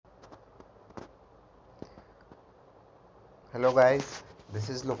Hello guys, this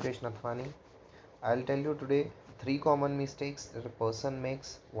is Lokesh Nathwani. I'll tell you today three common mistakes that a person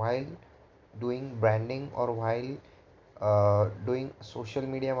makes while doing branding or while doing social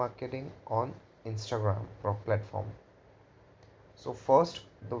media marketing on Instagram platform. So first,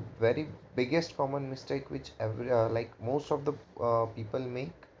 the very biggest common mistake which most of the people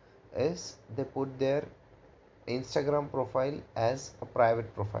make is they put their Instagram profile as a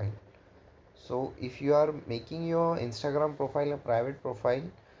private profile. So if you are making your Instagram profile a private profile,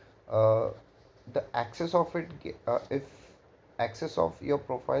 uh, the access of if access of your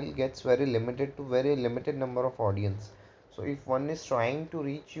profile gets very limited to very limited number of audience. So if one is trying to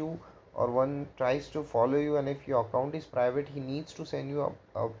reach you or one tries to follow you, and if your account is private, he needs to send you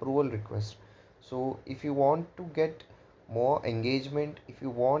a approval request. So if you want to get more engagement, if you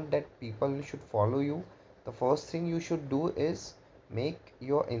want that people should follow you, the first thing you should do is make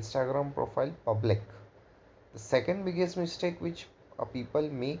your Instagram profile public. The second biggest mistake which people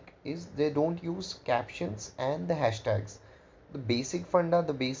make is they don't use captions and the hashtags. The basic funda,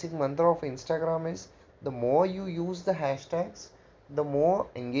 the basic mantra of Instagram is the more you use the hashtags, the more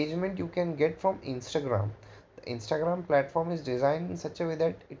engagement you can get from Instagram. The Instagram platform is designed in such a way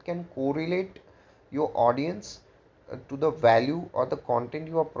that it can correlate your audience to the value or the content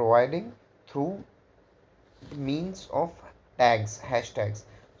you are providing through the means of tags, hashtags.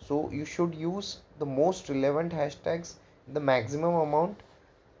 So you should use the most relevant hashtags the maximum amount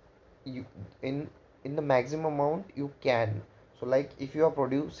you in in the maximum amount you can. So like if you are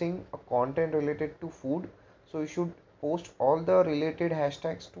producing a content related to food, so you should post all the related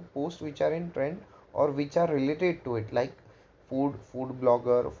hashtags to post which are in trend or which are related to it, like food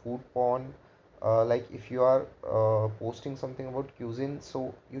blogger, food porn. Like if you are posting something about cuisine,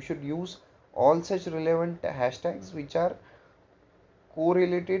 so you should use all such relevant hashtags which are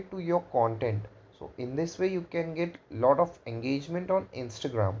correlated to your content. So in this way you can get lot of engagement on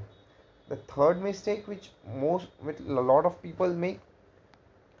Instagram. The third mistake which a lot of people make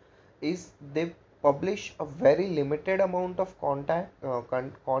is they publish a very limited amount of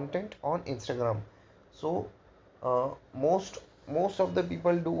content on Instagram. So uh, most most of the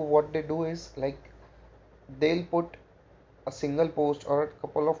people do what they do is like they'll put a single post or a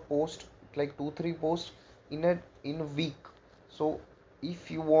couple of posts, like 2 3 posts in a week. So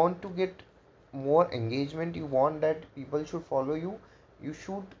if you want to get more engagement, you want that people should follow you, you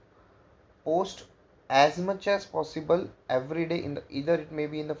should post as much as possible every day in the, either it may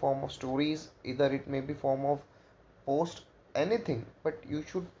be in the form of stories, either it may be form of post, anything, but you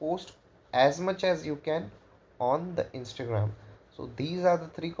should post as much as you can on the Instagram. So these are the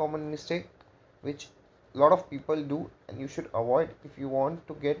three common mistakes which a lot of people do and you should avoid if you want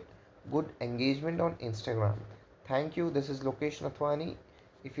to get good engagement on Instagram. Thank you. This is Lokesh Nathwani.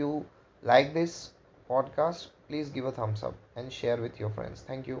 If you like this podcast, please give a thumbs up and share with your friends.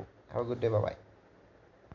 Thank you. Have a good day. Bye bye.